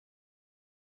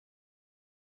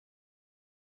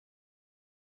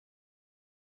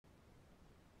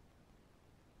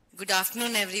Good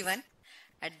afternoon, everyone.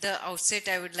 At the outset,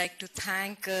 I would like to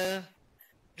thank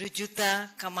Rujuta,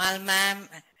 Kamal ma'am,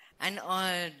 and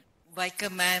Vaikar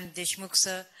ma'am, Deshmukh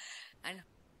sir, and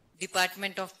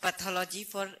Department of Pathology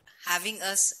for having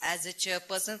us as a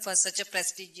chairperson for such a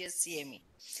prestigious CME.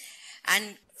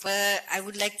 And I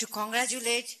would like to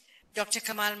congratulate Dr.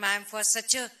 Kamal ma'am for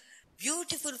such a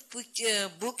beautiful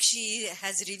book she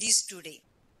has released today.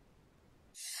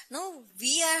 Now,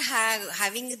 we are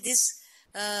having this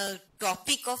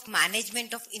topic of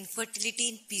management of infertility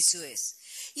in PCOS.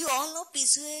 You all know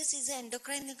PCOS is an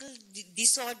endocrinological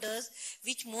disorders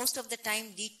which most of the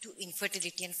time lead to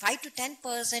infertility, and 5 to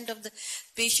 10% of the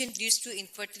patient leads to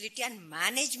infertility, and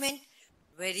management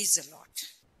varies a lot.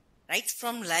 Right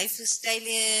from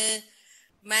lifestyle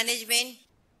management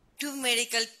to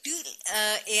medical to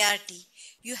ART,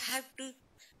 you have to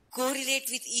correlate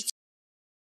with each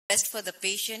best for the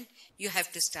patient. You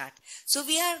have to start. So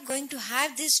we are going to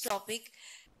have this topic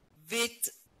with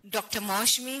Dr.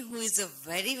 Maushmi, who is a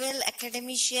very well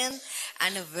academician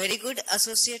and a very good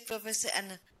associate professor,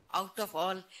 and out of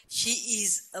all, she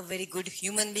is a very good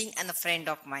human being and a friend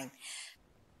of mine.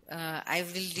 I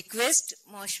will request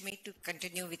Maushmi to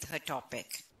continue with her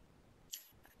topic.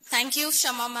 Thank you,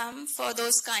 Shama ma'am, for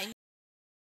those kind.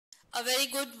 A very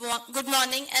good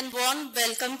morning and warm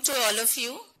welcome to all of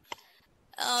you.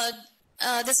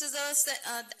 I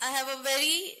have a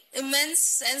very immense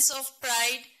sense of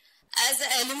pride as the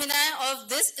alumni of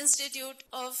this institute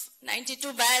of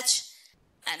 92 batch,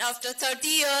 and after 30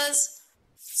 years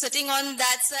sitting on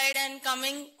that side and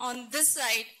coming on this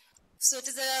side. So it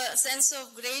is a sense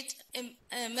of great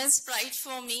immense pride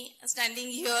for me standing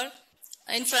here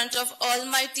in front of all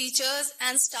my teachers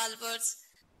and stalwarts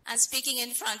and speaking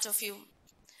in front of you.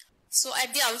 So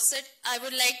at the outset, I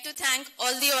would like to thank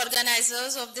all the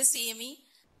organizers of this CME,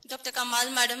 Dr.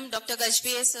 Kamal madam, Dr.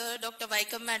 Gajbeh sir, Dr.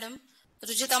 Vaikar madam,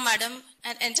 Rujita madam,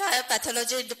 and entire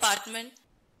pathology department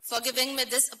for giving me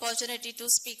this opportunity to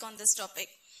speak on this topic.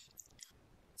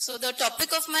 So the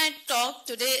topic of my talk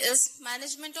today is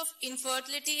management of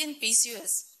infertility in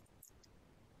PCOS.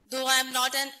 Though I am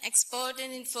not an expert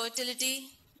in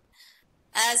infertility,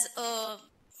 as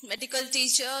medical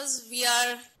teachers, we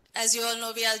are, as you all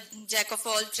know, we are jack of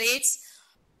all trades.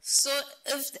 So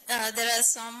if there are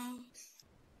some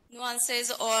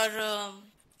nuances or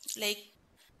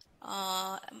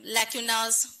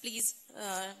lacunas, please,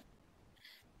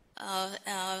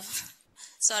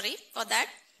 sorry for that.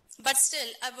 But still,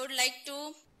 I would like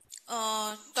to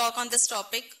talk on this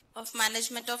topic of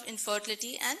management of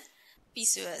infertility and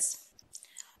PCOS.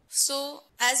 So,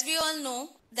 as we all know,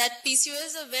 that PCOS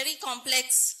is a very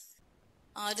complex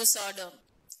disorder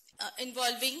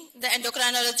involving the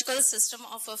endocrinological system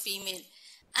of a female,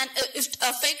 and it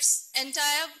affects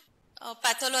entire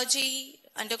pathology,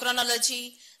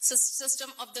 endocrinology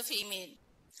system of the female.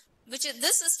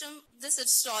 This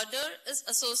disorder is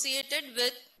associated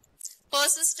with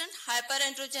persistent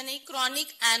hyperandrogenic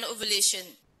chronic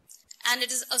anovulation, and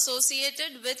it is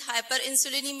associated with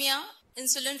hyperinsulinemia,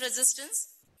 insulin resistance,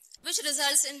 which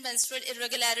results in menstrual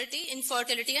irregularity,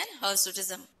 infertility, and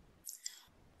hirsutism.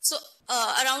 So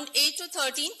around 8 to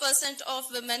 13%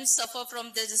 of women suffer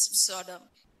from this disorder.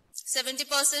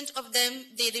 70% of them,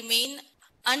 they remain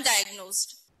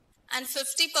undiagnosed, and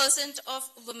 50% of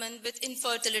women with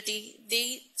infertility,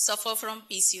 they suffer from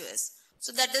PCOS.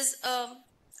 So that is a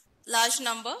large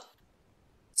number.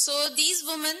 So these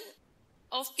women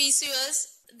of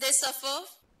PCOS, they suffer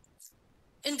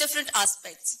in different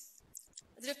aspects.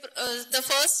 The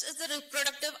first is the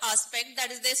reproductive aspect,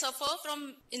 that is they suffer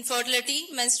from infertility,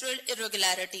 menstrual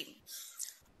irregularity.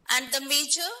 And the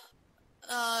major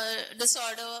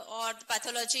disorder or the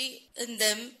pathology in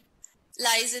them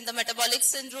lies in the metabolic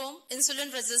syndrome,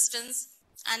 insulin resistance,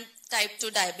 and type 2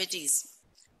 diabetes.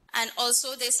 And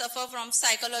also they suffer from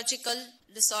psychological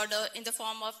disorder in the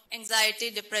form of anxiety,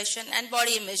 depression, and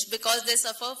body image, because they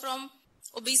suffer from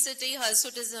obesity,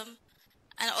 hirsutism,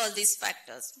 and all these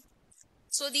factors.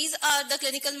 So these are the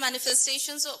clinical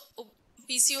manifestations of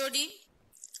PCOD.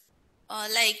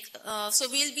 So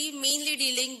we'll be mainly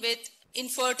dealing with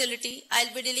infertility.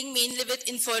 I'll be dealing mainly with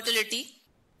infertility,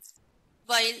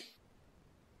 while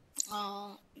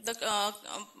the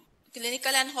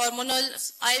clinical and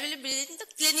hormonal, I will be dealing the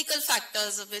clinical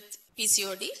factors with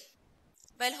PCOD,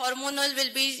 while hormonal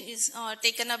will be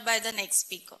taken up by the next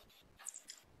speaker.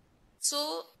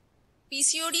 So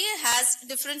PCOD has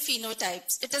different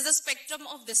phenotypes. It is a spectrum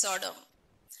of disorder.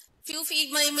 Few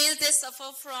females, they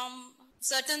suffer from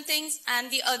certain things, and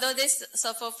the other, they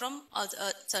suffer from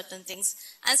certain things.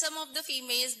 And some of the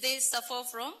females, they suffer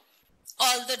from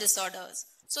all the disorders.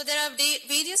 So there are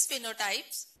various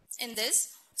phenotypes in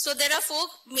this. So there are 4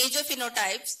 major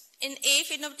phenotypes. In A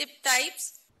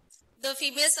phenotypes, the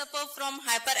females suffer from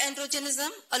hyperandrogenism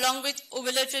along with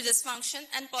ovulatory dysfunction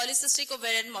and polycystic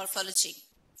ovarian morphology.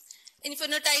 In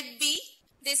phenotype B,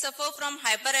 they suffer from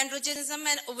hyperandrogenism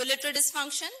and ovulatory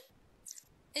dysfunction.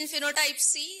 In phenotype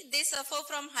C, they suffer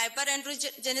from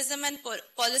hyperandrogenism and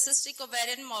polycystic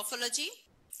ovarian morphology.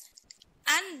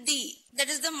 And D, that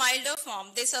is the milder form,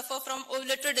 they suffer from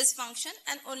ovulatory dysfunction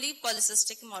and only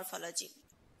polycystic morphology.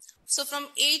 So from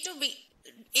A to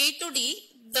D,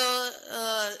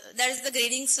 that is the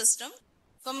grading system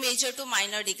from major to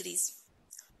minor degrees.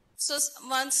 So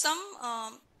some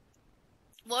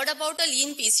word about a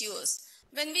lean PCOS.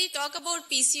 When we talk about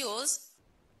PCOS,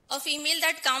 a female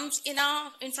that comes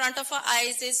in front of our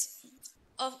eyes is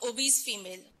an obese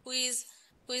female who is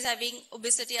having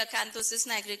obesity, acanthosis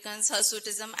nigricans,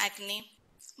 hirsutism, acne.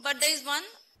 But there is one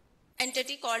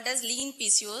entity called as lean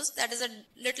PCOS that is a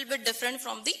little bit different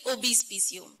from the obese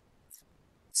PCO.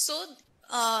 So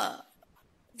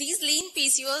these lean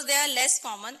PCOS, they are less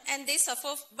common and they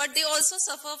suffer, but they also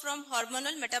suffer from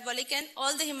hormonal, metabolic and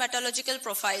all the hematological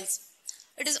profiles.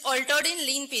 It is altered in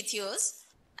lean PCOS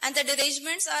and the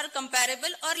derangements are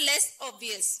comparable or less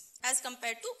obvious as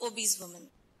compared to obese women.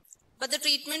 But the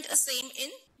treatment is same in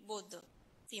both the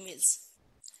females.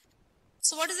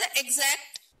 So what is the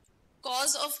exact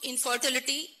cause of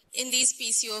infertility in these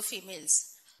PCO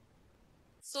females?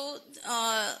 So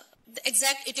the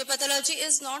exact etiology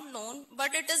is not known,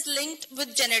 but it is linked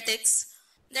with genetics,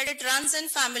 that it runs in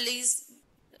families,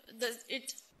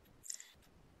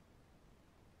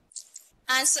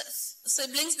 and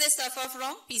siblings, they suffer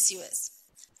from PCOS.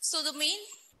 So the main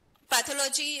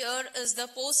pathology here is the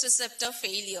post-receptor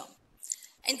failure.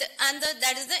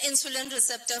 That is the insulin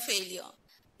receptor failure.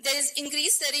 There is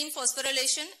increased serine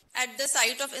phosphorylation at the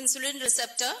site of insulin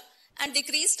receptor and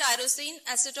decreased tyrosine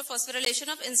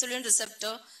acetophosphorylation of insulin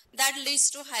receptor that leads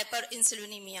to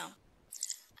hyperinsulinemia.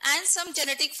 And some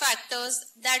genetic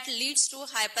factors that leads to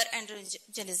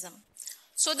hyperandrogenism.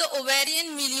 So the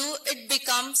ovarian milieu, it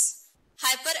becomes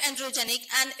hyperandrogenic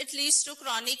and it leads to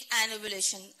chronic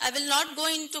anovulation. I will not go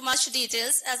into much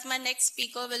details as my next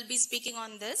speaker will be speaking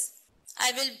on this.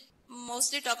 I will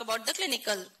mostly talk about the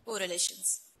clinical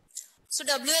correlations. So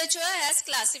WHO has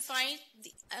classified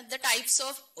the types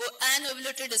of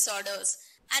anovulatory disorders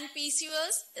and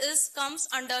PCOS comes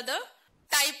under the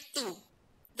type 2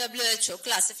 WHO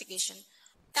classification.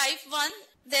 Type 1,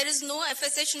 there is no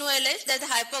FSH, no LH, that is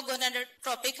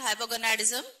hypogonadotropic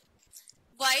hypogonadism.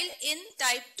 While in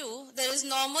type 2, there is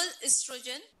normal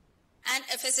estrogen and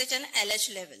FSH and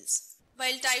LH levels.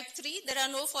 While type 3, there are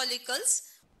no follicles,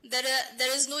 there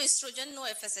is no estrogen, no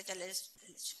FSH,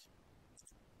 LH.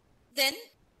 Then,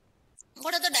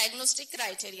 what are the diagnostic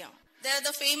criteria? There are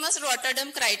the famous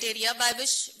Rotterdam criteria by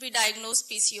which we diagnose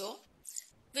PCO,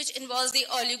 which involves the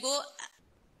oligo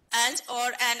and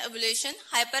or anovulation,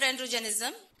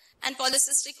 hyperandrogenism, and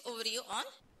polycystic ovary on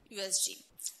USG.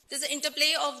 There is an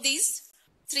interplay of these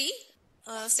 3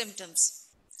 symptoms.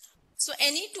 So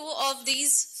any 2 of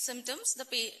these symptoms, the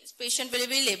patient will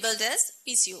be labeled as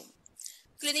PCO.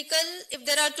 Clinical, if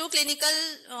there are 2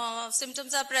 clinical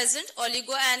symptoms are present,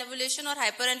 oligoanovulation or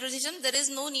hyperandrogenism, there is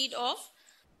no need of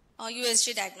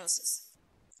USG diagnosis.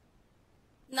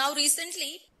 Now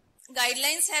recently,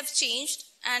 guidelines have changed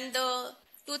and the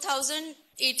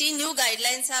 2018 new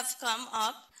guidelines have come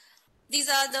up. These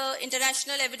are the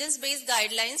international evidence-based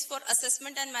guidelines for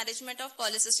assessment and management of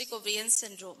polycystic ovarian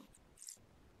syndrome.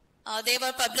 They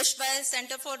were published by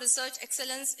Center for Research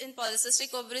Excellence in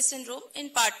Polycystic Ovary Syndrome in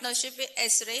partnership with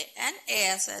SRA and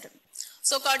ASRM.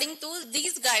 So according to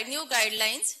these new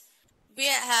guidelines, we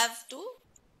have to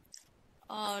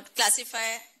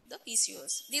classify the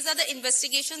PCOS. These are the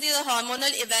investigations, these are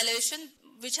hormonal evaluation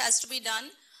which has to be done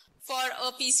for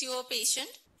a PCO patient.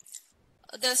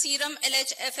 The serum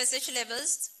LH, FSH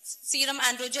levels, serum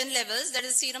androgen levels, that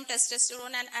is serum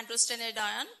testosterone and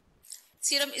androstenedione,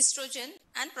 serum estrogen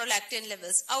and prolactin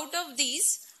levels. Out of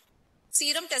these,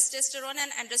 serum testosterone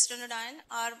and androstenedione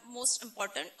are most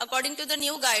important. According to the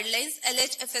new guidelines,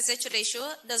 LH-FSH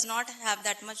ratio does not have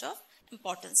that much of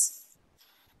importance.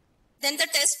 Then the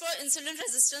test for insulin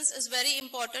resistance is very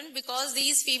important because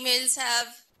these females have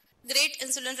great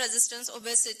insulin resistance,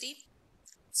 obesity.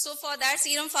 So for that,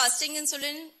 serum fasting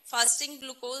insulin, fasting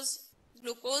glucose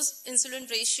insulin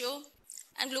ratio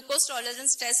and glucose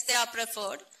tolerance tests, they are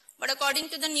preferred. But according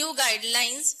to the new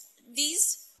guidelines,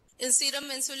 these serum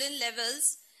insulin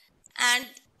levels and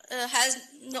has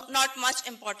not much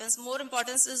importance. More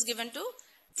importance is given to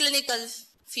clinical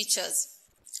features.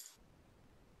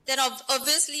 Then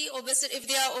obviously, if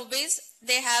they are obese,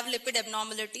 they have lipid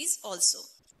abnormalities also.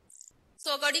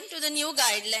 So according to the new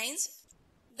guidelines,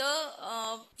 the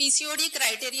PCOD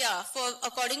criteria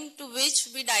according to which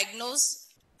we diagnose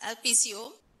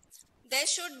PCO, there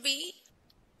should be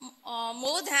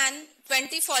more than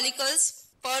 20 follicles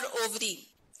per ovary,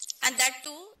 and that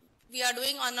too we are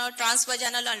doing on a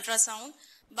transvaginal ultrasound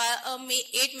by a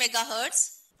 8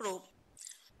 megahertz probe,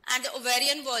 and the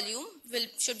ovarian volume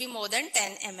should be more than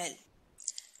 10 ml.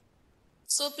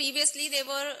 So previously they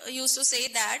were used to say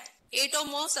that 8 or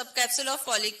more subcapsule of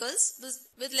follicles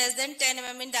with less than 10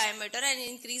 mm in diameter and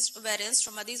increased ovarian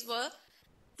stroma. These were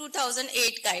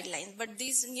 2008 guidelines, but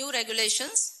these new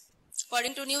regulations,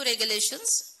 according to new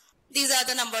regulations, these are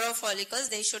the number of follicles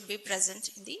they should be present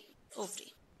in the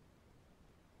ovary.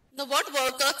 Now, what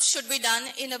workup should be done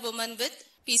in a woman with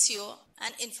PCO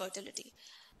and infertility?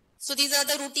 So these are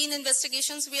the routine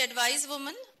investigations we advise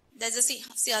women. There's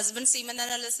a husband semen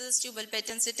analysis, tubal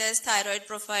patency test, thyroid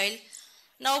profile.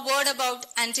 Now, word about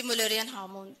anti-Mullerian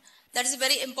hormone. That is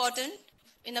very important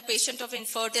in a patient of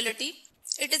infertility.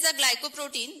 It is a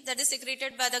glycoprotein that is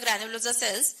secreted by the granulosa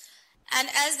cells. And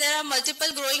as there are multiple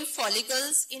growing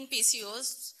follicles in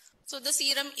PCOS, so the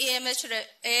serum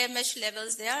AMH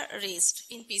levels, they are raised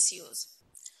in PCOS.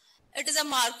 It is a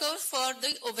marker for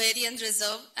the ovarian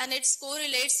reserve, and it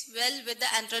correlates well with the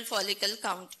antral follicle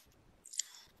count.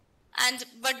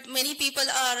 But many people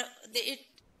are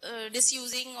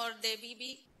misusing, or they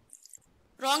be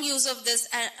wrong use of this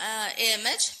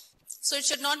AMH. So it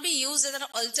should not be used as an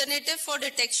alternative for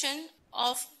detection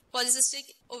of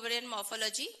polycystic ovarian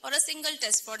morphology or a single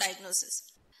test for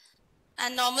diagnosis.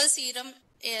 And normal serum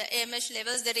AMH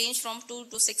levels, they range from 2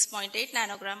 to 6.8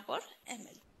 nanogram per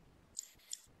ml.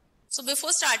 So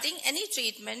before starting any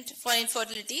treatment for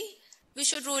infertility, we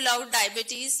should rule out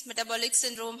diabetes, metabolic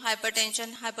syndrome,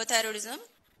 hypertension, hypothyroidism,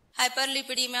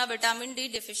 hyperlipidemia, vitamin D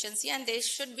deficiency, and they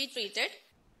should be treated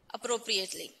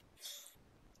appropriately.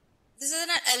 This is an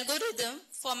algorithm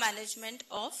for management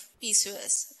of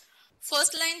PCOS.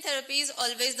 First line therapy is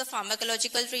always the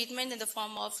pharmacological treatment in the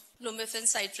form of clomiphene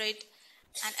citrate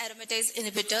and aromatase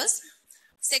inhibitors.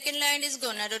 Second line is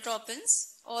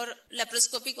gonadotropins or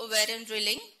laparoscopic ovarian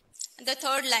drilling. And the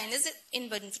third line is in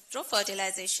vitro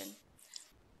fertilization.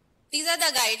 These are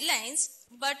the guidelines,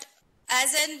 but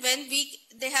as and when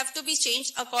they have to be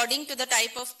changed according to the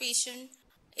type of patient,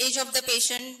 age of the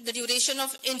patient, the duration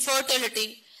of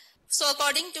infertility. So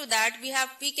according to that,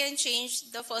 we can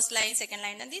change the first line, second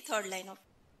line, and the third line of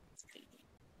treatment.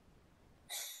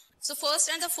 So first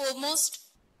and the foremost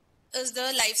is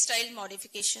the lifestyle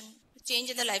modification, change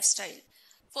in the lifestyle.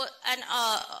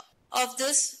 Of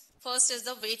this, first is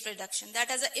the weight reduction. That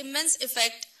has an immense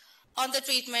effect on the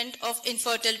treatment of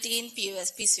infertility in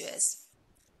PCOS.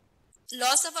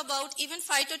 Loss of about even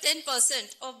 5 to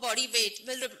 10% of body weight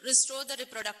will restore the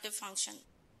reproductive function.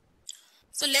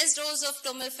 So less dose of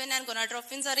clomiphene and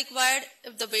gonadotropins are required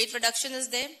if the weight reduction is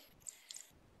there.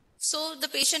 So the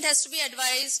patient has to be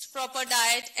advised proper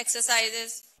diet,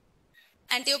 exercises.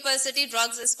 Anti-obesity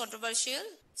drugs is controversial.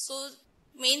 So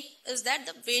main is that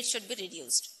the weight should be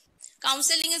reduced.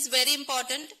 Counseling is very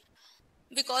important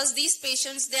because these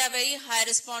patients, they are very high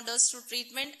responders to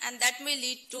treatment, and that may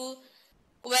lead to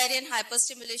ovarian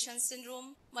hyperstimulation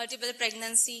syndrome, multiple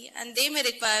pregnancy, and they may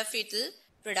require fetal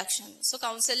reduction. So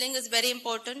counseling is very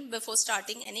important before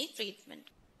starting any treatment.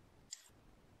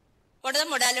 What are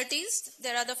the modalities?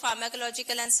 There are the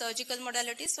pharmacological and surgical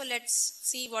modalities. So let's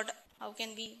see how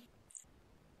can we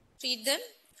treat them.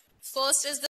 First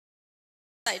is the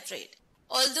citrate.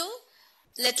 Although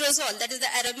letrozole, that is the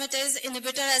aromatase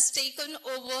inhibitor, has taken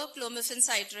over clomiphene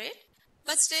citrate,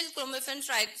 but still clomiphene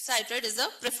citrate is the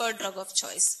preferred drug of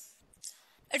choice.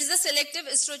 It is a selective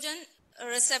estrogen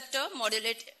receptor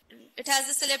modulator. It has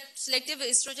a selective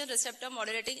estrogen receptor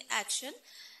modulating action,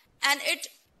 and it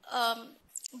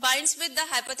binds with the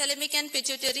hypothalamic and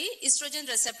pituitary estrogen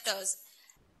receptors.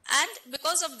 And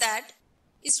because of that,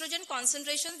 estrogen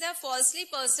concentrations, they are falsely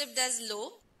perceived as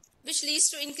low, which leads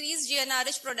to increased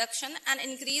GnRH production and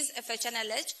increased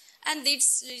FHNLH, and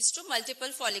this leads to multiple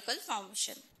follicle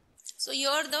formation. So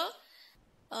here the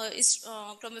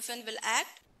clomiphene will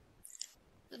act.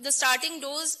 The starting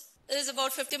dose is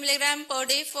about 50 milligram per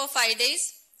day for 5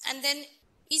 days, and then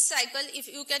each cycle, if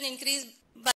you can increase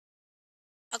by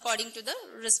according to the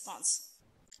response.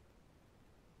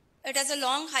 It has a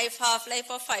long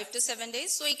half-life of 5 to 7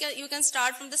 days. So you can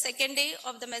start from the second day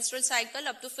of the menstrual cycle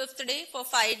up to 5th day for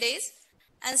 5 days,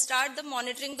 and start the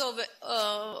monitoring the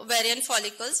ovarian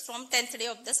follicles from 10th day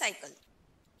of the cycle.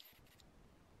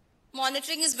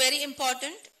 Monitoring is very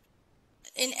important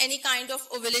in any kind of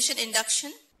ovulation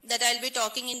induction that I'll be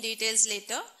talking in details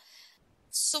later.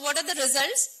 So what are the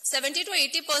results? 70 to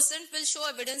 80% will show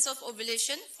evidence of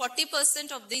ovulation.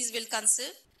 40% of these will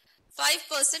conceive.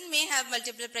 5% may have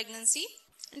multiple pregnancy.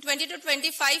 And 20 to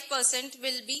 25%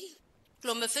 will be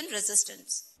clomiphene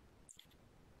resistance.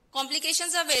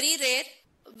 Complications are very rare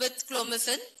with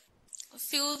clomiphene.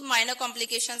 Few minor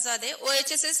complications are there.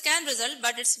 OHSS can result,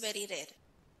 but it's very rare.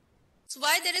 So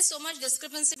why there is so much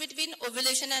discrepancy between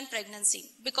ovulation and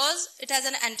pregnancy? Because it has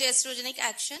an anti-estrogenic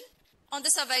action on the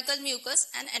cervical mucus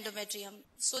and endometrium.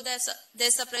 So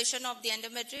there's suppression of the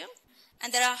endometrium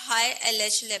and there are high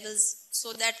LH levels.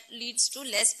 So that leads to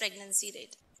less pregnancy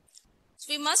rate.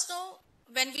 So we must know,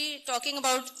 when we talking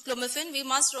about clomiphene, we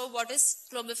must know what is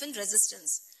clomiphene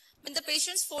resistance. When the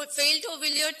patients fail to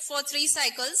ovulate for 3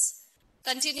 cycles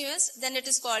continuous, then it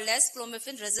is called as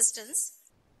clomiphene resistance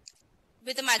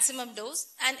with a maximum dose.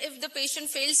 And if the patient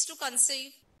fails to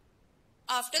conceive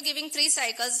after giving 3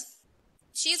 cycles,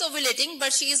 she is ovulating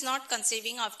but she is not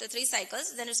conceiving after 3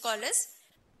 cycles, then it's called as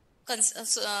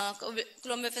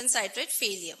clomiphene citrate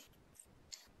failure.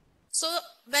 So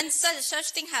when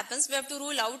such thing happens, we have to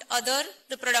rule out other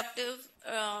reproductive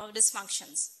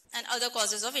dysfunctions and other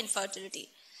causes of infertility.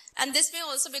 And this may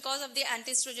also because of the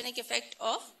anti-estrogenic effect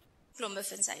of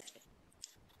clomiphene citrate.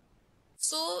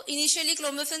 So initially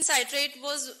clomiphene citrate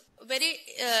was very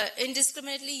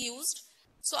indiscriminately used.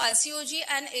 So ICOG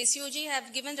and ACOG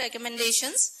have given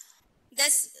recommendations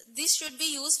that this should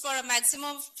be used for a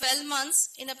maximum of 12 months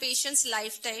in a patient's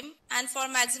lifetime and for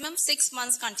maximum 6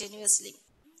 months continuously.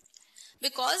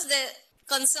 Because the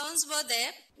concerns were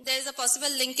there is a possible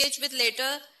linkage with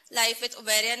later life with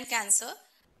ovarian cancer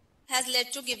has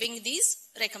led to giving these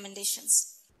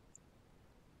recommendations.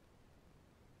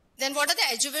 Then what are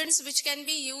the adjuvants which can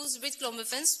be used with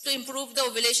clomiphene to improve the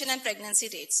ovulation and pregnancy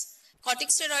rates?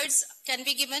 Corticosteroids can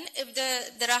be given if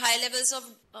there are high levels of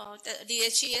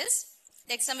DHES,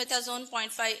 dexamethasone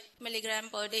 0.5 milligram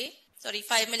per day,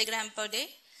 5 milligram per day.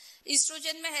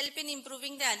 Estrogen may help in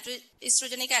improving the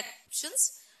anti-estrogenic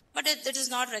actions, but it is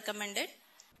not recommended.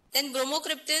 Then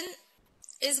bromocriptine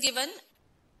is given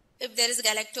if there is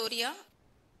galactoria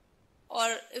or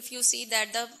if you see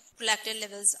that the prolactin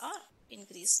levels are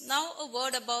increased. Now a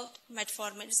word about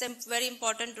metformin. It's a very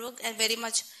important drug and very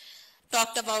much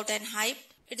talked about and hyped.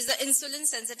 It is an insulin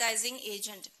sensitizing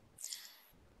agent.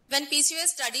 When PCOS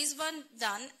studies were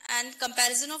done and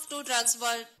comparison of 2 drugs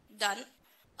were done,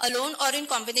 alone or in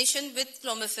combination with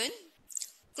clomiphene,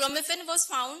 clomiphene was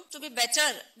found to be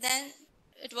better than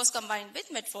it was combined with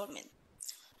metformin.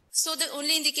 So the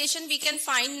only indication we can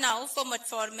find now for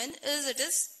metformin is it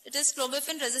is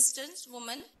clomiphene resistant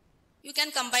woman. You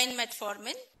can combine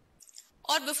metformin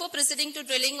or before proceeding to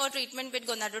drilling or treatment with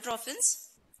gonadotrophins,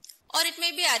 or it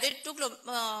may be added to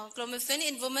clomiphene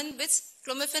in women with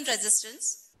clomiphene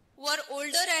resistance who are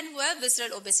older and who have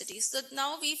visceral obesity. So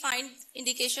now we find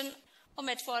indication of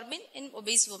metformin in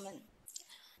obese women.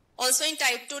 Also in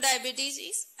type 2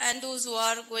 diabetes and those who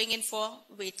are going in for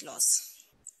weight loss.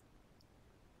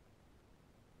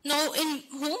 Now in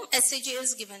whom SCG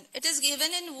is given? It is given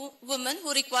in women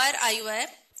who require IUI,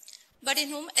 but in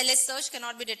whom LH surge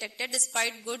cannot be detected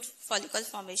despite good follicle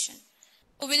formation.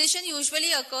 Ovulation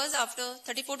usually occurs after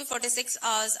 34 to 46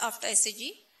 hours after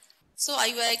SCG. So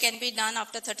IUI can be done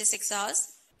after 36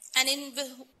 hours. And in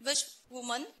which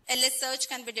woman LH surge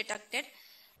can be detected,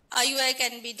 IUI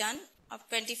can be done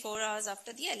after 24 hours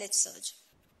after the LH surge.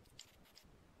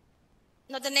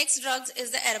 Now the next drugs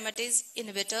is the aromatase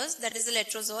inhibitors, that is the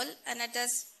letrozole, and it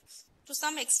has, to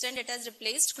some extent, it has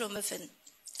replaced clomiphene.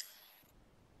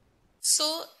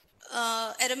 So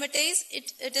aromatase,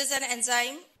 it is an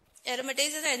enzyme.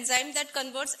 Aromatase is an enzyme that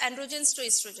converts androgens to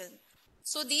estrogen.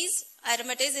 So these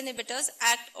aromatase inhibitors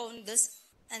act on these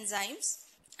enzymes,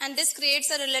 and this creates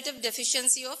a relative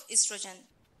deficiency of estrogen.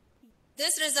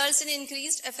 This results in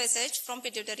increased FSH from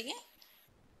pituitary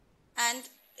and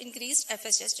increased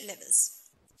FSH levels.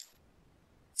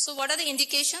 So what are the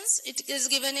indications? It is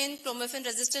given in clomiphene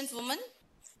resistant women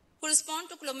who respond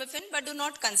to clomiphene but do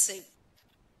not conceive.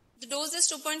 The dose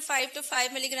is 2.5 to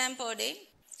 5 milligram per day.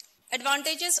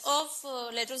 Advantages of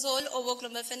letrozole over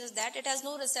clomiphene is that it has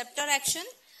no receptor action,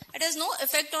 it has no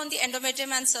effect on the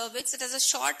endometrium and cervix, it has a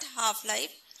short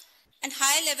half-life, and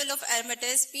high level of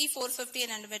aromatase P450 in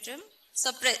endometrium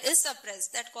is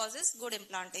suppressed. That causes good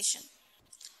implantation.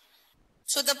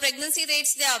 So the pregnancy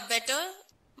rates, they are better,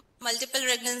 multiple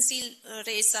pregnancy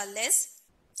rates are less,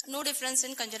 no difference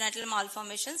in congenital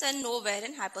malformations, and no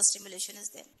ovarian hyperstimulation is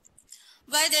there.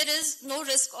 Why there is no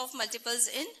risk of multiples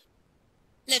in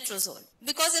letrozole?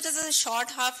 Because it is a short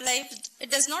half-life,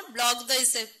 it does not block the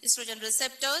estrogen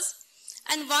receptors,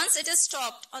 And once it is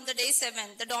stopped on the day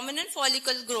 7, the dominant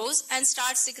follicle grows and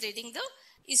starts secreting the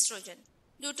estrogen,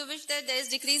 due to which there is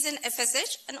decrease in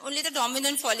FSH and only the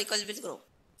dominant follicle will grow.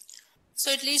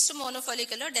 So it leads to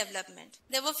monofollicular development.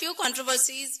 There were few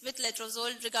controversies with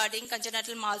letrozole regarding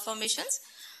congenital malformations,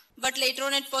 but later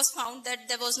on it was found that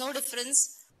there was no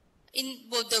difference in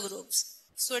both the groups.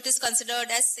 So it is considered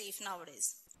as safe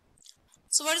nowadays.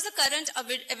 So what is the current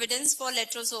evidence for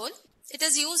letrozole? It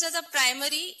is used as a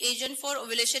primary agent for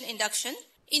ovulation induction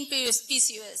in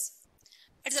PCOS.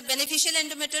 It's a beneficial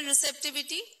endometrial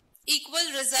receptivity,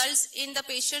 equal results in the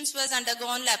patients who has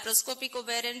undergone laparoscopic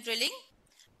ovarian drilling,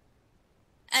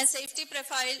 and safety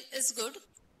profile is good,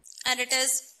 and it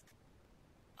is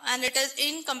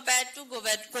in compared to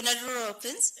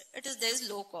gonadotropins, there is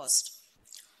low cost.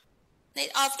 Now,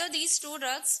 after these two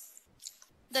drugs,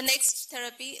 the next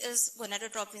therapy is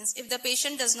gonadotropins. If the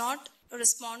patient does not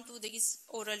respond to these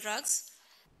oral drugs,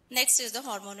 next is the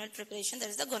hormonal preparation, that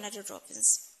is the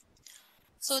gonadotropins.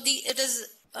 So it is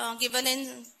given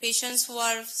in patients who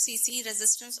are CC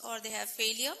resistance or they have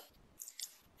failure.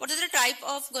 What is the type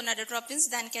of gonadotropins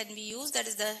that can be used? That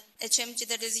is the HMG,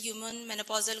 that is human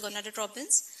menopausal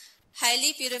gonadotropins,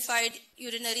 highly purified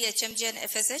urinary HMG and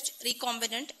FSH,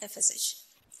 recombinant FSH.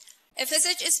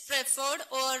 FSH is preferred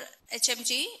or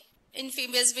HMG in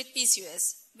females with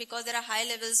PCOS because there are high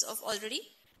levels of already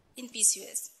in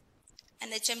PCOS,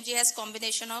 and HMG has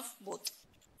combination of both.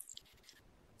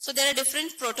 So there are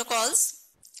different protocols.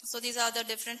 So these are the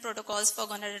different protocols for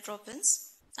gonadotropins.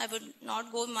 I would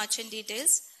not go much in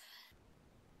details,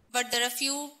 but there are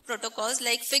few protocols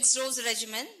like fixed dose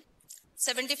regimen,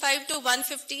 75 to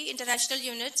 150 international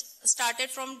units started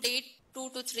from day 2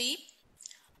 to 3.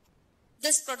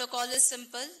 This protocol is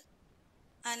simple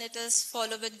and it is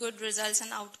followed with good results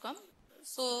and outcome.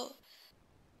 So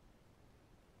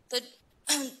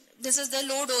this is the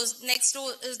low dose. Next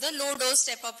is the low dose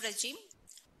step up regime.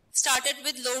 Started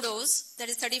with low dose, that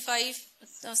is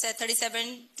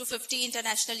 37 to 50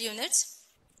 international units.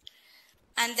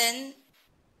 And then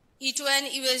E2 and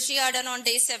USG are done on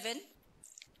day 7.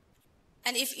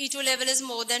 And if E2 level is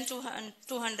more than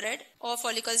 200 or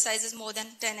follicle size is more than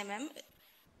 10 mm,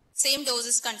 same dose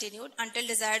is continued until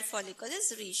desired follicle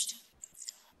is reached.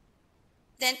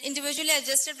 Then individually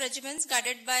adjusted regimens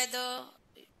guided by the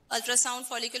ultrasound,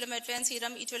 folliculometry and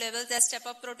serum E2 levels, there are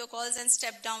step-up protocols and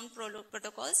step-down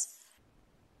protocols.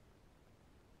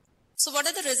 So what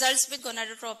are the results with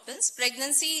gonadotropins?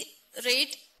 Pregnancy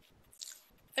rate,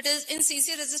 it is in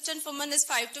CC-resistant women is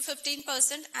 5 to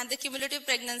 15% and the cumulative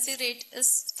pregnancy rate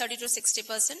is 30 to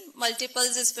 60%.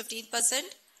 Multiples is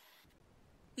 15%.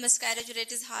 Miscarriage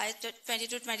rate is high, 20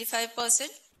 to 25%.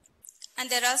 And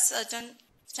there are certain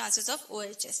chances of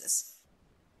OHSS.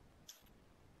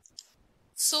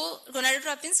 So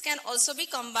gonadotropins can also be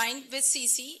combined with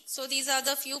CC. So these are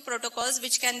the few protocols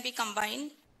which can be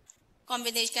combined,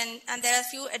 and there are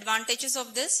few advantages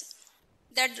of this.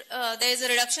 That there is a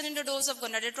reduction in the dose of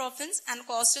gonadotropins and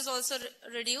cost is also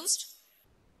reduced.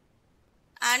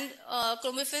 And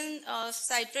clomiphene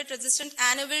citrate resistant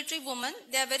anovulatory women,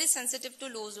 they are very sensitive to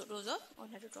low dose of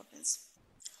gonadotropins.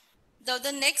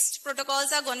 The next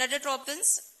protocols are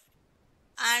gonadotropins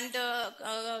and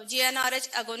GnRH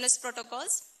agonist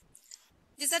protocols.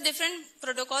 These are different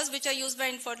protocols which are used by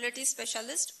infertility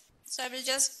specialists. So I will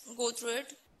just go through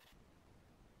it.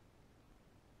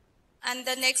 And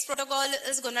the next protocol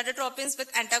is gonadotropins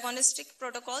with antagonistic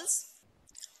protocols.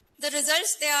 The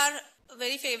results, they are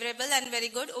very favorable and very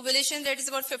good. Ovulation rate is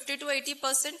about 50 to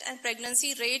 80% and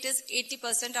pregnancy rate is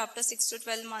 80% after 6 to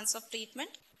 12 months of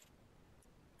treatment.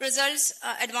 Results,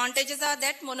 advantages are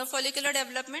that monofollicular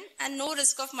development and no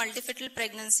risk of multifetal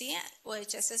pregnancy and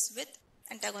OHSS with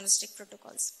antagonistic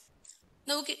protocols.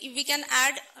 Now we can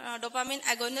add dopamine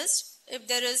agonist if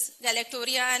there is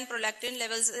galactoria and prolactin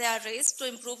levels, they are raised to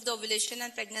improve the ovulation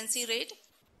and pregnancy rate.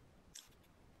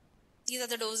 These are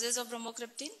the doses of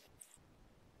bromocriptine.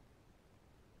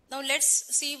 Now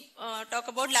let's talk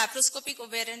about laparoscopic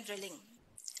ovarian drilling.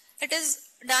 It is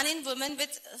done in women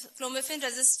with clomiphene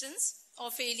resistance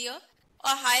or failure or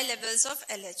high levels of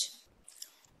LH.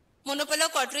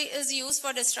 Monopolar cautery is used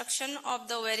for destruction of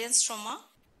the ovarian stroma,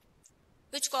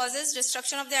 which causes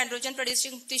destruction of the androgen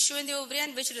producing tissue in the ovary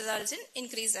and which results in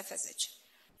increased FSH.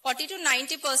 40 to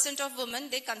 90% of women,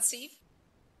 they conceive,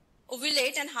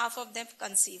 ovulate, and half of them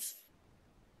conceive.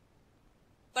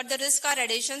 But the risk are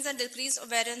radiations and decreased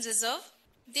ovarian reserve.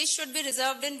 These should be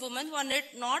reserved in women who are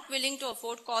not willing to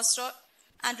afford cost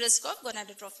and risk of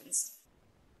gonadotropins.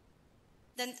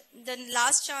 Then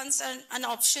last chance and an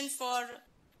option for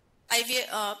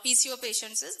PCO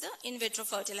patients is the in vitro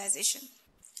fertilization.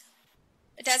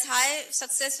 It has high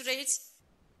success rates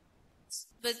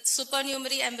with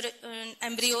supernumerary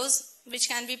embryos which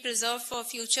can be preserved for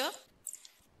future,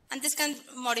 and this can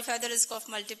modify the risk of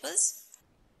multiples.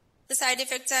 The side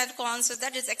effects and cons is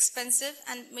that it's expensive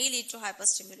and may lead to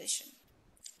hyperstimulation.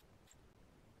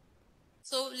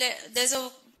 So there's a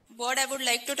word I would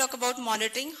like to talk about: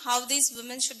 monitoring, how these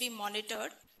women should be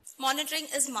monitored. Monitoring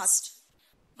is must.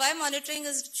 Why monitoring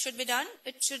should be done?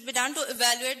 It should be done to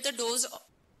evaluate the dose,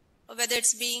 whether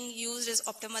it's being used is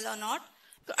optimal or not,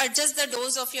 to adjust the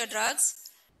dose of your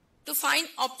drugs, to find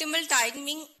optimal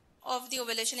timing of the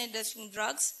ovulation inducing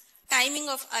drugs, timing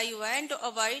of IUI, and to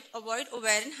avoid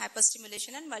ovarian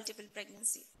hyperstimulation and multiple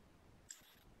pregnancy.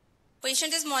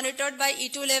 Patient is monitored by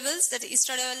E2 levels, that is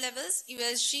estradiol levels,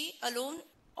 USG alone,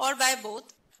 or by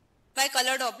both, by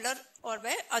color Doppler or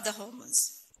by other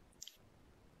hormones.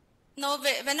 Now,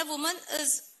 when a woman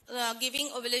is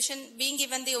being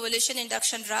given the ovulation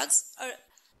induction drugs,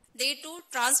 day 2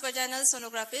 transvaginal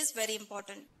sonography is very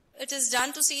important. It is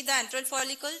done to see the antral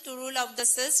follicle, to rule out the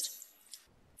cyst,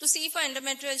 to see for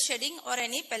endometrial shedding or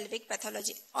any pelvic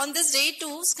pathology. On this day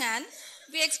 2 scan,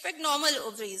 we expect normal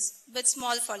ovaries with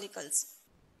small follicles.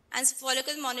 And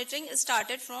follicle monitoring is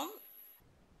started from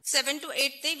 7th to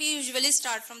 8th day. We usually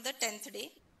start from the 10th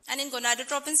day. And in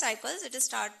gonadotropin cycles, it is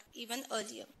start even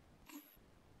earlier.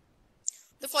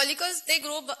 The follicles, they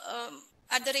grow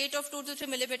at the rate of 2 to 3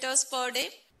 millimeters per day.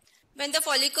 When the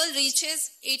follicle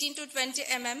reaches 18 to 20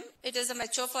 mm, it is a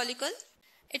mature follicle.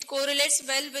 It correlates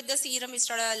well with the serum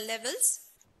estradiol levels.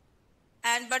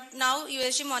 But now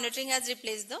USG monitoring has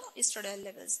replaced the estradiol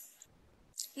levels.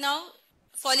 Now,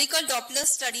 follicle Doppler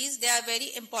studies, they are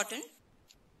very important.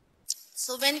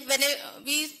 So when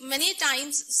we many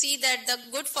times see that the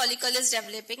good follicle is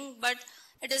developing, but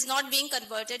it is not being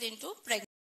converted into pregnancy.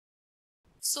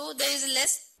 So there is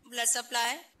less blood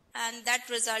supply, and that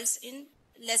results in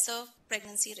lesser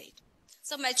pregnancy rate.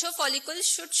 So mature follicles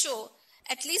should show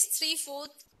at least 3/4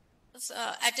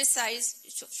 at its size,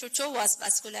 should show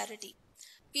vascularity.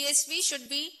 PSV should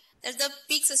be that the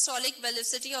peak systolic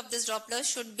velocity of this Doppler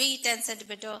should be 10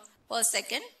 centimeter per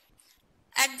second.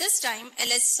 At this time,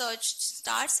 LS surge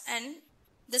starts, and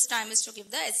this time is to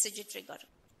give the HCG trigger.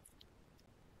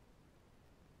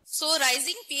 So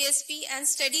rising PSP and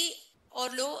steady or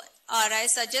low RI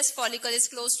suggests follicle is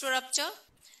close to rupture.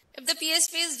 If the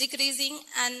PSP is decreasing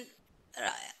and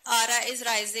RI is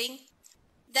rising,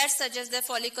 that suggests the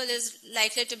follicle is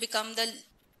likely to become the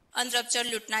unruptured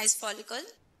luteinized follicle.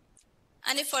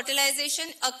 And if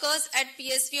fertilization occurs at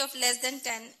PSP of less than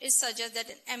 10, it suggests that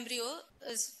an embryo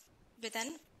is with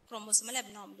an chromosomal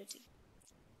abnormality.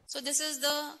 So this is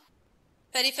the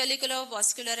perifollicular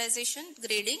vascularization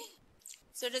grading.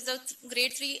 So it is a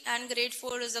grade 3 and grade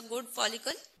 4 is a good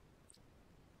follicle.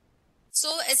 So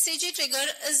HCG trigger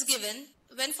is given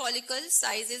when follicle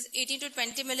size is 18 to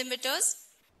 20 millimeters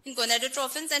in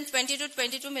gonadotrophins and 20 to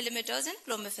 22 millimeters in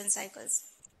clomiphene cycles.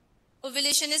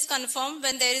 Ovulation is confirmed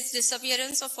when there is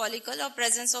disappearance of follicle or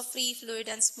presence of free fluid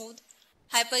and smooth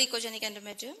hyperechogenic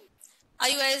endometrium.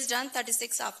 IUI is done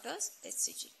 36 after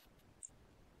HCG.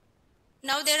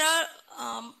 Now there are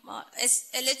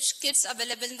LH kits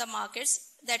available in the markets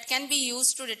that can be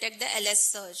used to detect the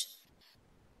LS surge.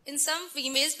 In some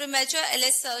females, premature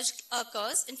LS surge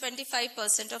occurs in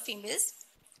 25% of females,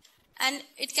 and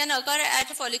it can occur at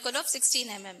a follicle of 16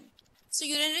 mm. So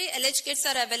urinary LH kits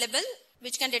are available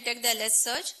which can detect the LS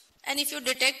surge, and if you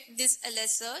detect this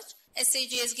LS surge,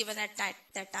 SAG is given at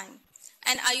that time,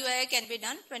 and IUI can be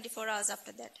done 24 hours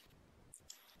after that.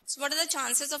 So what are the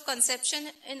chances of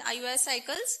conception in IUI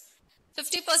cycles?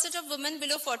 50% of women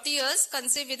below 40 years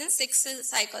conceive within 6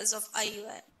 cycles of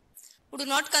IUI. Who do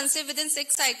not conceive within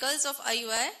 6 cycles of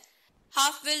IUI,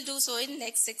 half will do so in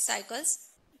next 6 cycles.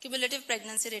 Cumulative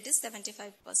pregnancy rate is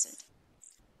 75%.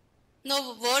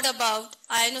 Now, word about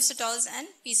ionositols and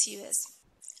PCOS.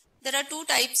 There are 2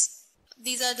 types.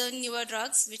 These are the newer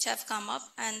drugs which have come up,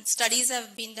 and studies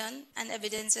have been done and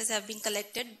evidences have been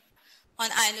collected on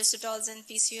ionositols and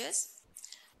PCOS.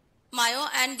 Myo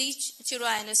and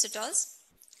D-chiroionositols.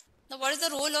 Now, what is the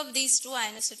role of these 2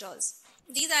 ionositols?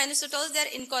 These ionositols, they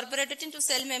are incorporated into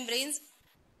cell membranes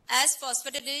as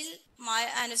phosphatidyl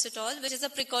myoinositol, which is a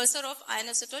precursor of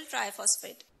ionositol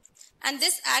triphosphate. And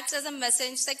this acts as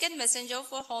a second messenger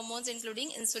for hormones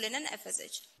including insulin and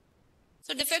FSH.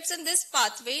 So defects in this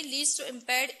pathway leads to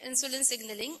impaired insulin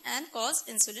signaling and cause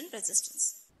insulin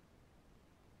resistance.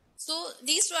 So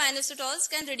these 2 ionositols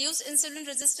can reduce insulin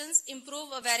resistance,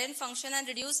 improve ovarian function, and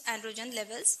reduce androgen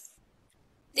levels.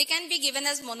 They can be given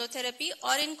as monotherapy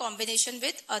or in combination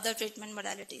with other treatment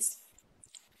modalities.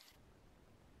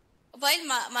 While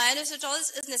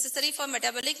myoinositols is necessary for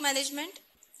metabolic management,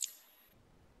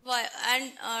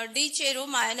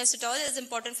 D-chero-myoinositol is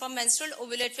important for menstrual,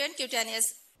 ovulatory and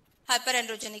cutaneous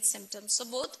hyperandrogenic symptoms. So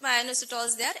both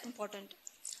myoinositols, they are important.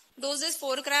 Dose is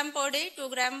 4 gram per day, 2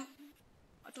 gram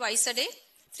twice a day.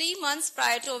 3 months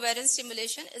prior to ovarian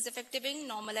stimulation is effective in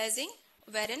normalizing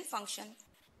ovarian function,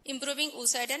 improving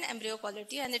oocyte and embryo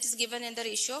quality, and it is given in the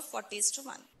ratio of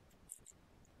 40:1.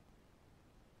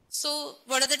 So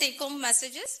what are the take-home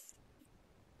messages?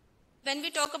 When we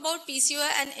talk about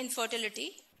PCOS and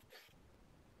infertility,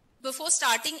 before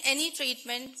starting any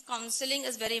treatment, counseling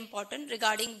is very important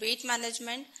regarding weight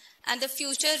management and the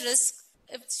future risk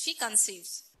if she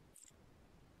conceives.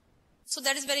 So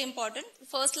that is very important.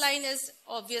 First line is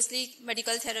obviously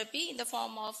medical therapy in the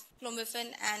form of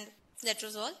clomiphene and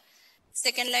letrozole.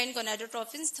 Second line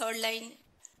gonadotropins. Third line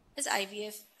is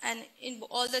IVF. And in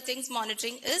all the things,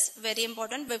 monitoring is very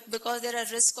important because there are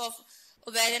risk of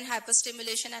ovarian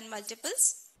hyperstimulation and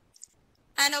multiples.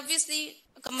 And obviously,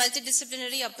 a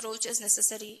multidisciplinary approach is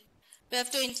necessary. We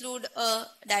have to include a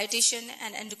dietitian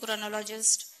and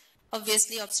endocrinologist.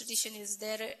 Obviously, obstetrician is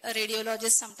there. A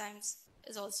radiologist sometimes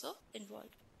is also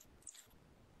involved.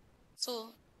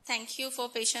 So, thank you for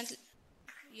patient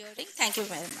hearing. Thank you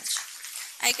very much.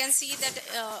 I can see that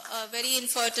a very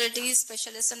infertility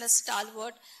specialist and a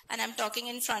stalwart, and I'm talking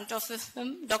in front of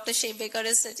him. Dr. Shea Baker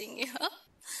is sitting here.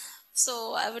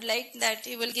 So, I would like that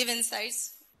he will give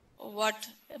insights.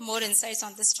 More insights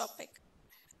on this topic.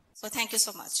 So thank you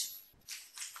so much.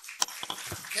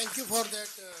 Thank you for that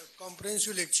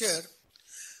comprehensive lecture.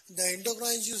 The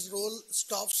endocrinologist's role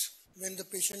stops when the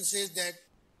patient says that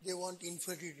they want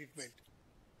infertility treatment.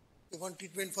 They want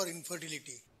treatment for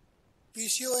infertility.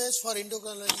 PCOS for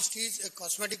endocrinologist is a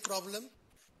cosmetic problem.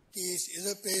 He is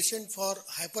a patient for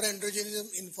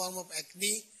hyperandrogenism in form of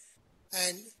acne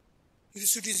and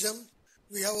hirsutism.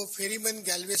 We have a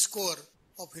Ferryman-Galway score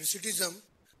of hirsutism.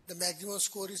 The maximum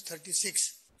score is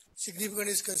 36. Significant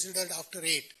is considered after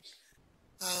 8.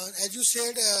 As you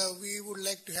said, we would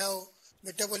like to have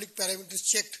metabolic parameters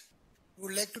checked. We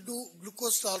would like to do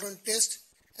glucose tolerance test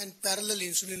and parallel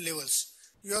insulin levels.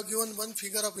 You have given one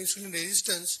figure of insulin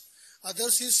resistance.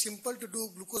 Others is simple to do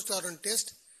glucose tolerance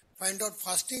test, find out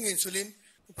fasting insulin,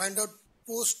 find out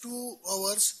post 2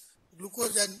 hours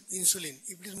glucose and insulin.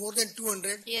 If it is more than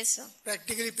 200, yes, sir,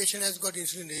 practically patient has got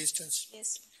insulin resistance.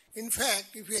 Yes. In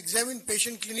fact, if you examine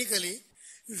patient clinically,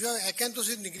 if you have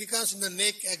acanthosis nigricans in the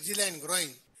neck, axilla and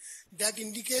groin, that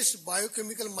indicates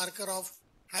biochemical marker of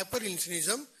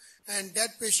hyperinsulinism, and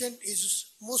that patient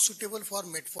is most suitable for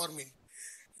metformin.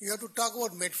 You have to talk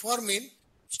about metformin.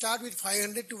 Start with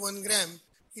 500 to 1 gram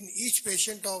in each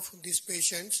patient of these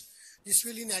patients. This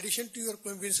will, in addition to your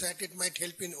clomiphene citrate, might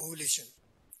help in ovulation.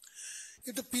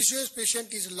 If the PCOS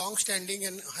patient is long-standing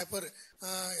and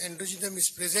hyperandrogenism is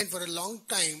present for a long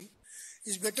time,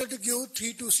 it's better to give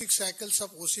 3 to 6 cycles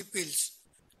of OC pills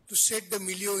to set the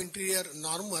milieu interior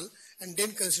normal and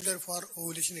then consider for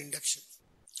ovulation induction.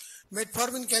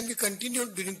 Metformin can be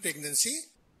continued during pregnancy.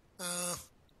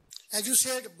 As you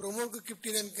said,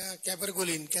 bromocriptine and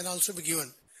cabergoline can also be given.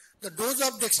 The dose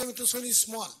of dexamethasone is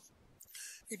small.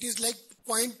 It is like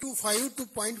 0.25 to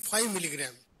 0.5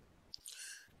 milligram.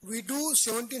 We do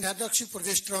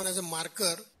 17-hydroxyprogesterone as a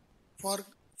marker for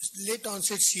late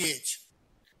onset CH.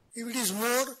 If it is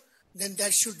more, then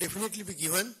that should definitely be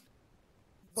given.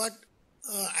 But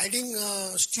adding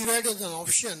steroid as an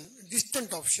option,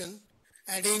 distant option,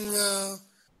 adding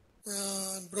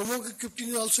bromocriptine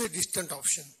is also a distant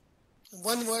option.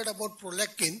 One word about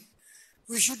prolactin.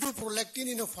 We should do prolactin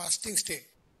in a fasting state.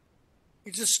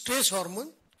 It's a stress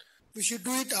hormone. We should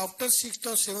do it after 6th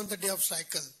or 7th day of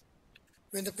cycle,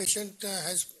 when the patient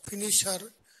has finished her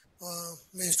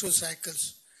menstrual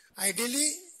cycles.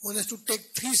 Ideally, one has to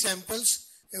take 3 samples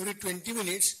every 20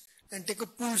 minutes and take a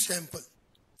pooled sample.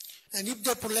 And if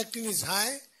the prolactin is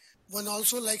high, one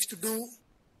also likes to do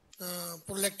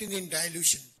prolactin in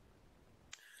dilution.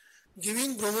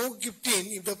 Giving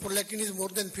bromocriptine, if the prolactin is more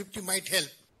than 50, might help.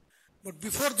 But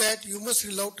before that, you must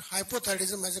rule out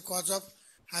hypothyroidism as a cause of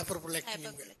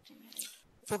hyperprolactinemia.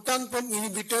 Proton pump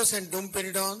inhibitors and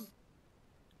domperidone,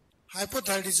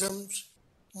 hypothyroidism,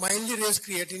 mildly raised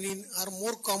creatinine are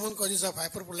more common causes of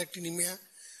hyperprolactinemia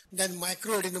than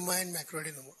microadenoma and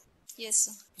macroadenoma. Yes,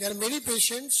 sir. There are many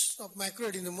patients of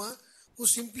microadenoma who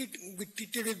simply be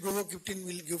treated with bromocriptine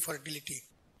will give fertility.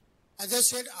 As I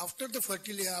said, after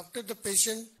the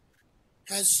patient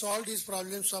has solved his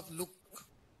problems of look,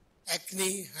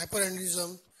 acne,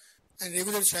 hyperandrogenism, and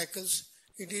regular cycles,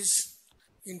 it is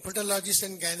in pathologists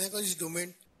and gynecologists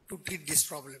domain to treat this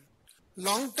problem.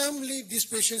 Long-termly, these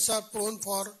patients are prone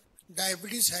for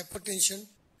diabetes, hypertension,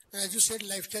 and as you said,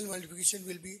 lifestyle modification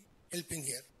will be helping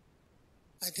here.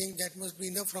 I think that must be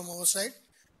enough from our side.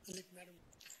 Madam.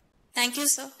 Thank you,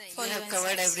 sir. You have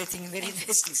covered everything very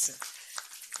nicely, sir.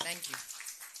 Thank you.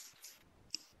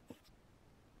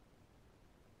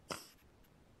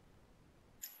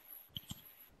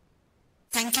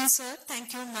 Thank you, sir.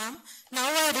 Thank you, ma'am. Now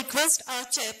I request our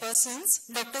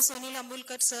chairpersons, Dr. Sonil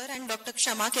Ambulkar, sir, and Dr.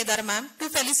 Kshama Kedar, ma'am, to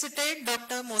felicitate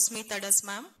Dr. Mosmi Tadas,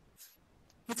 ma'am,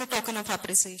 with a token of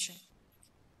appreciation.